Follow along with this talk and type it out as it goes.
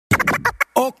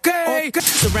Okay.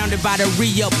 Surrounded by the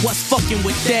re-up, what's fucking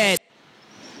with that?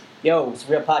 Yo, it's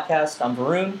a Real Podcast. I'm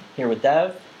Varun, here with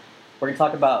Dev. We're going to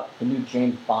talk about the new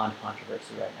James Bond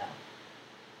controversy right now.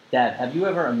 Dev, have you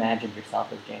ever imagined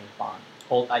yourself as James Bond?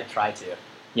 Well, I try to.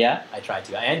 Yeah? I try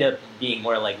to. I end up being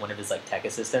more like one of his like tech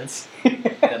assistants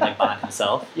than like Bond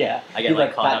himself. Yeah. I get you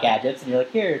like caught got up gadgets, and you're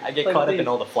like, here. I get caught up in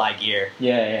all the fly gear.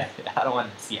 Yeah. I don't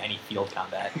want to see any field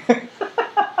combat.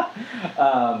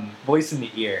 Voice in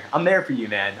the ear. I'm there for you,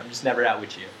 man. I'm just never out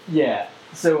with you. Yeah.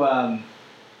 So,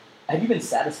 have you been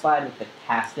satisfied with the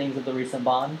castings of the recent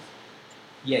Bonds?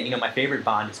 Yeah, you know, my favorite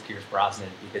Bond is Pierce Brosnan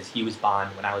because he was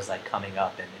Bond when I was like coming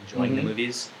up and enjoying the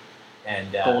movies.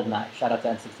 And GoldenEye. Shout out to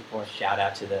N64. Shout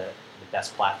out to the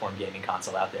best platform gaming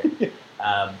console out there.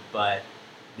 But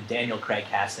the Daniel Craig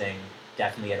casting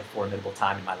definitely at a formidable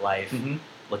time in my life.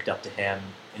 Looked up to him,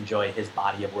 enjoy his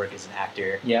body of work as an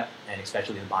actor. Yeah. And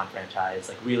especially the Bond franchise.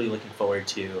 Like really looking forward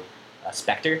to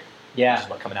Spectre. Yeah. Which is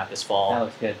what's coming out this fall. That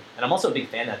looks good. And I'm also a big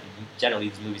fan that generally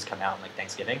these movies come out on like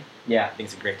Thanksgiving. Yeah. I think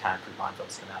it's a great time for Bond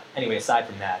films to come out. Anyway, aside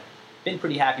from that, been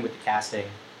pretty happy with the casting,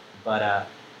 but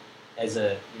as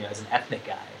an ethnic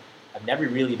guy, I've never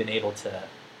really been able to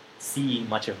see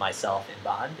much of myself in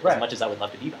Bond as much as I would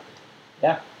love to be Bond.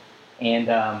 Yeah. And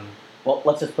well,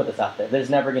 let's just put this out there. There's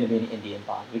never going to be an Indian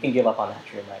Bond. We can give up on that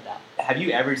dream right now. Have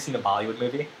you ever seen a Bollywood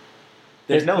movie?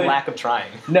 There's no lack of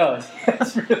trying. No,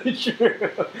 that's really true.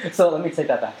 So let me take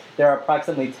that back. There are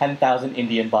approximately 10,000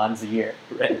 Indian Bonds a year.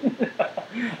 Right.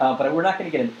 But we're not going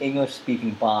to get an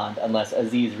English-speaking Bond unless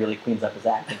Aziz really cleans up his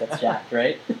act and gets jacked,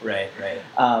 right? Right.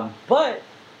 But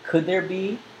could there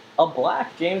be a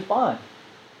black James Bond?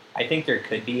 I think there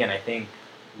could be, and I think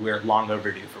we're long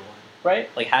overdue for one.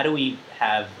 Right? Like, how do we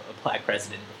have a black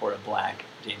president before a black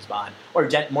James Bond? Or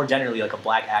more generally, like a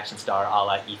black action star a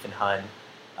la Ethan Hunt.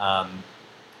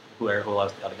 Who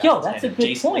else? The other guys? Yo, that's a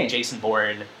good point. Like Jason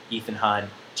Bourne, Ethan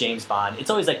Hunt, James Bond. It's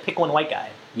always like pick one white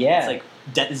guy. Yeah. It's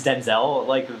like is Denzel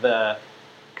like the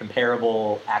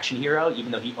comparable action hero,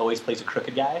 even though he always plays a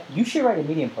crooked guy? You should write a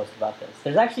Medium post about this.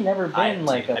 There's actually never been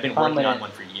I've been prominent... working on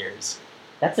one for years.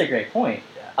 That's a great point.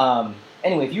 Yeah.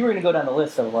 Anyway, if you were going to go down the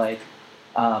list of like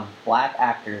black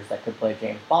actors that could play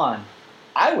James Bond,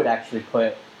 I would actually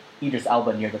put Idris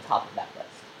Elba near the top of that list.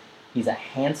 He's a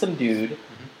handsome dude.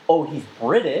 Oh, he's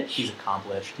British. He's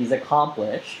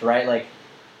accomplished, right? Like,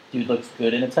 dude looks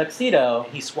good in a tuxedo.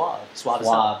 And he's suave.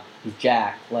 Suave. He's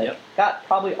jacked. Like, got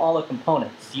probably all the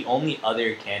components. The only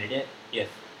other candidate,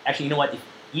 actually, you know what? If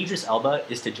Idris Elba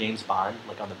is to James Bond,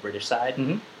 like on the British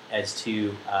side, as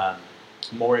to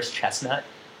Morris Chestnut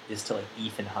is to like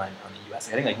Ethan Hunt on the US.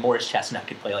 I think like Morris Chestnut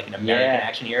could play like an American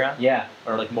action hero. Yeah.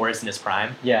 Or like Morris in his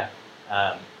prime. Yeah.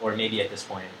 Or maybe at this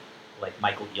point, like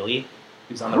Michael Ealy,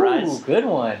 who's on the rise. Ooh, good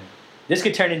one. This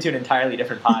could turn into an entirely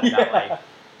different pod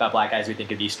about black guys we think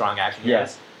could be strong action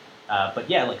heroes. But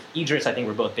yeah, like Idris, I think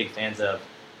we're both big fans of.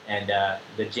 And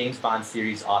the James Bond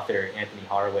series author, Anthony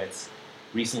Horowitz,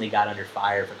 recently got under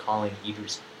fire for calling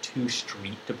Idris too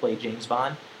street to play James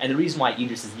Bond. And the reason why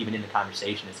Idris is even in the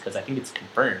conversation is because I think it's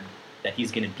confirmed that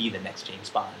he's going to be the next James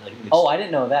Bond. Like, I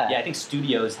didn't know that. Yeah, I think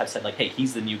studios have said, like, hey,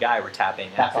 he's the new guy we're tapping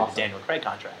after the Daniel Craig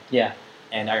contract. Yeah.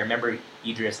 And I remember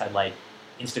Idris had, like,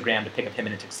 Instagram to pick up him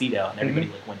in a tuxedo, and everybody,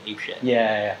 like, went apeshit.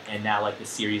 Yeah. And now, like, the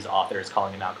series author is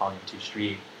calling him out, calling him too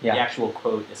street. Yeah. The actual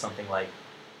quote is something like,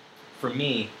 for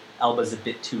me, Elba's a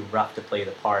bit too rough to play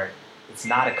the part. It's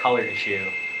not a color issue.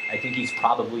 I think he's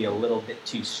probably a little bit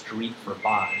too street for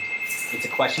Bond. It's a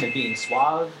question of being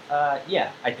suave.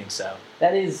 Yeah, I think so.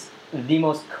 That is the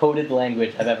most coded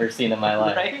language I've ever seen in my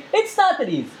life. Right? It's not that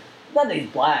he's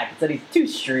black. It's that he's too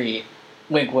street.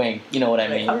 Wink, wink. You know what I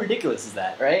mean? How ridiculous is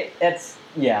that? Right?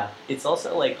 It's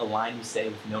also like a line you say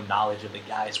with no knowledge of the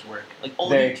guy's work. Like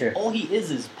true. All he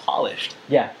is polished.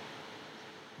 Yeah.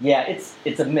 Yeah,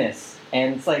 it's a miss.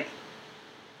 And it's like,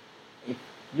 if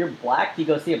you're black, do you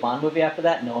go see a Bond movie after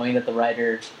that knowing that the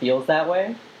writer feels that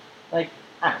way? Like,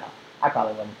 I don't know. I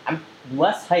probably wouldn't. I'm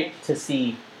less hyped to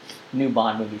see new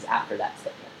Bond movies after that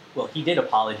statement. Well, he did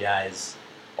apologize.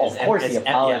 Of course he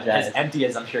apologized. As empty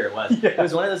as I'm sure it was. Yeah. It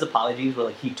was one of those apologies where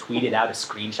like he tweeted out a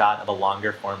screenshot of a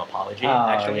longer form apology,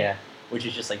 which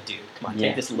is just like, dude, come on,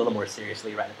 take this a little more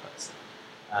seriously, write a post.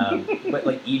 But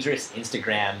like Idris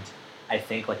Instagrammed, I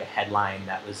think, like a headline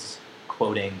that was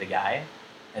quoting the guy,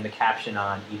 and the caption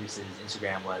on Idris's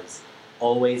Instagram was,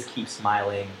 "Always keep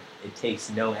smiling. It takes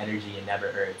no energy and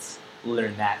never hurts.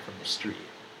 Learn that from the street."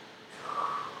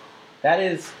 That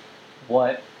is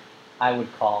what I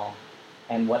would call,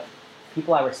 and what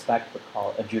people I respect would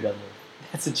call, a judo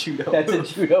move. That's a judo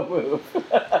move.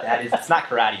 It's not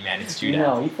karate, man. It's judo.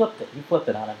 No, he flipped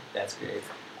it on him. That's great.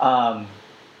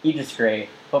 Idris great.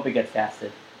 Hope he gets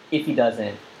casted. If he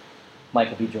doesn't,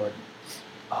 Michael B. Jordan.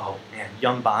 Oh man,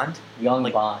 Young Bond. Young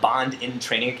like Bond. Bond in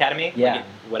Training Academy. Yeah. Like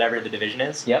in whatever the division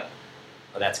is. Yep.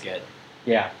 Oh, that's good.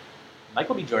 Yeah.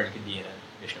 Michael B. Jordan could be in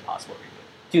a Mission Impossible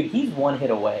reboot. Dude, he's one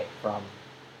hit away from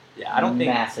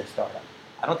massive stardom.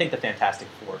 I don't think the Fantastic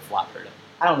Four flop hurt him.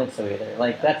 I don't think so either.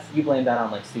 Like you blame that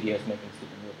on like studios making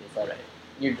stupid movies. Like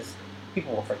you're just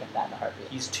people will forget that in a heartbeat.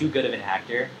 He's too good of an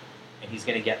actor, and he's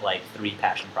gonna get like 3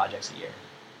 passion projects a year.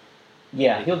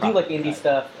 Yeah, he'll do like indie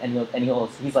stuff, and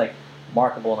he's like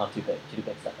marketable enough to do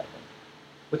big stuff. I think.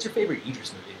 What's your favorite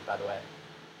Idris movie, by the way?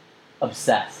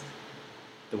 Obsessed.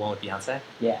 The one with Beyonce?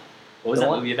 Yeah. What was that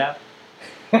movie about?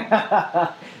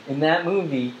 In that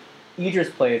movie, Idris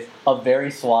plays a very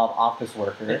suave office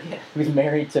worker who's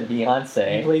married to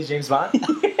Beyonce. He plays James Bond?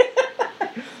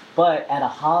 But at a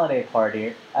holiday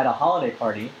party,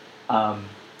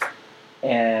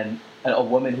 and a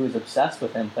woman who's obsessed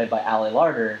with him, played by Ali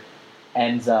Larter,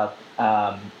 ends up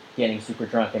getting super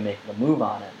drunk and making a move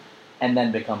on him, and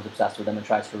then becomes obsessed with him and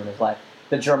tries to ruin his life.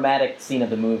 The dramatic scene of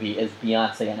the movie is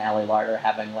Beyonce and Ali Larter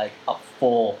having like a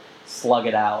full slug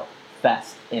it out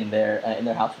fest in their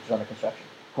house, which is under construction.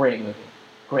 Great movie.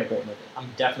 Great movie. I'm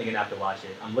definitely going to have to watch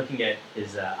it. I'm looking at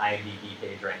his IMDb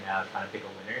page right now trying to pick a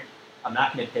winner. I'm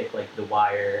not going to pick like The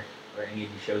Wire or any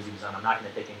of these shows he was on. I'm not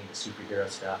going to pick any of the superhero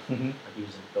stuff. Mm-hmm. Like he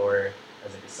was in Thor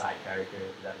as like a side character,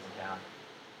 but that doesn't count.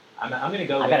 I'm going to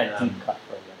go with... I got a deep cut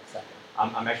for you in a second.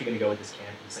 I'm actually going to go with this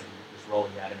camp. He's like this role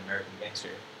he had in American Gangster.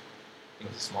 I think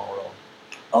it was a small role.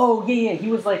 Oh, yeah. He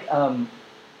was like...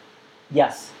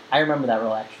 yes, I remember that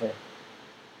role, actually.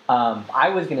 I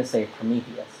was going to say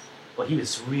Prometheus. Well, he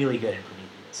was really good in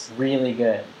Prometheus. Really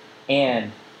good.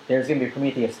 And there's going to be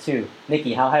Prometheus 2.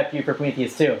 Nikki, how hyped are you for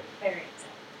Prometheus 2? Very excited.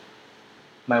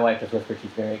 My wife just whispered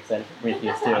she's very excited for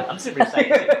Prometheus 2. I'm super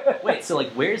excited too. Wait, so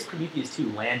like, where does Prometheus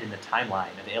 2 land in the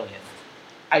timeline of Alien?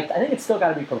 I think it's still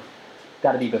got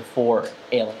to be before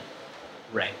Alien.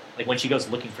 Right. Like when she goes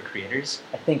looking for creators?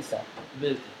 I think so.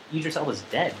 Idris Elba's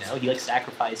dead, no? He like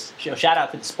sacrificed... Shout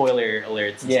out to the spoiler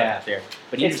alerts and stuff out there.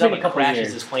 But It's Idris been a Elba couple crashes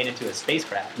years. his plane into a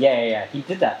spacecraft. Yeah. He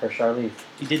did that for Charlize.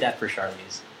 He did that for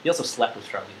Charlize. He also slept with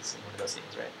Charlize in one of those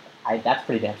scenes, right? That's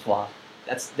pretty damn suave.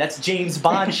 That's James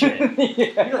Bond shit.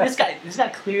 Yeah. You know, this guy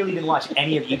clearly didn't watch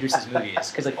any of Idris's movies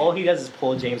because like all he does is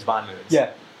pull James Bond moves.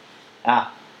 Yeah.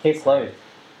 Case closed.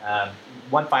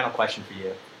 One final question for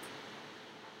you.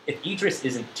 If Idris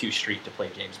isn't too street to play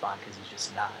James Bond because he's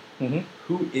just not,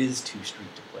 who is too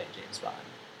street to play James Bond?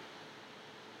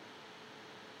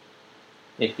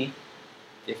 50?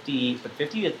 50, but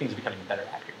 50 I think is becoming a better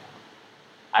actor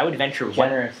now. I would venture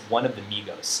one of the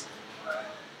Migos.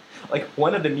 Like,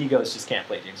 one of the Migos just can't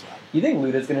play James Bond. You think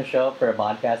Luda's going to show up for a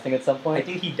Bond casting at some point? I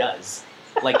think he does.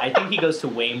 Like, I think he goes to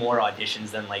way more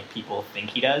auditions than, like, people think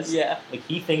he does. Yeah. Like,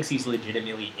 he thinks he's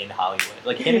legitimately in Hollywood.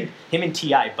 Like, him and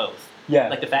T.I. both. Yeah.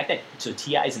 Like, the fact that... So,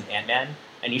 T.I. is in Ant-Man,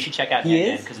 and you should check out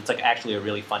Ant-Man because it's, like, actually a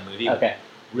really fun movie. Okay.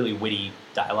 With really witty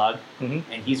dialogue.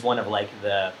 Mm-hmm. And he's one of, like,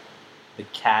 the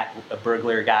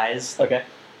burglar guys. Okay.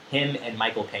 Him and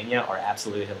Michael Pena are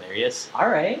absolutely hilarious. All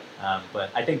right. But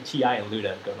I think T.I. and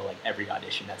Luda go to, like, every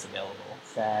audition that's available.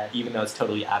 Sad. Even though it's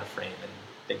totally out of frame and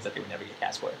things that they would never get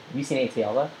cast for. Have you seen A.T.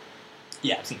 Elba?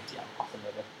 Yeah, I've seen it. Yeah. Awesome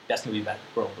movie. Best movie about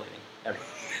rollerblading ever.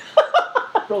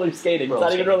 Roller skating. It's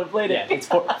not even rollerblading. Yeah, it's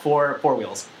four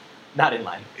wheels, not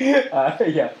inline.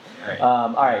 Yeah.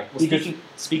 All right. Well,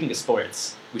 speaking of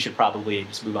sports, we should probably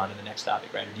just move on to the next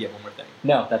topic, right? Or do you have one more thing?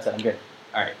 No, that's it. I'm good.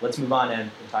 All right, let's move on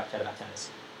and chat about tennis.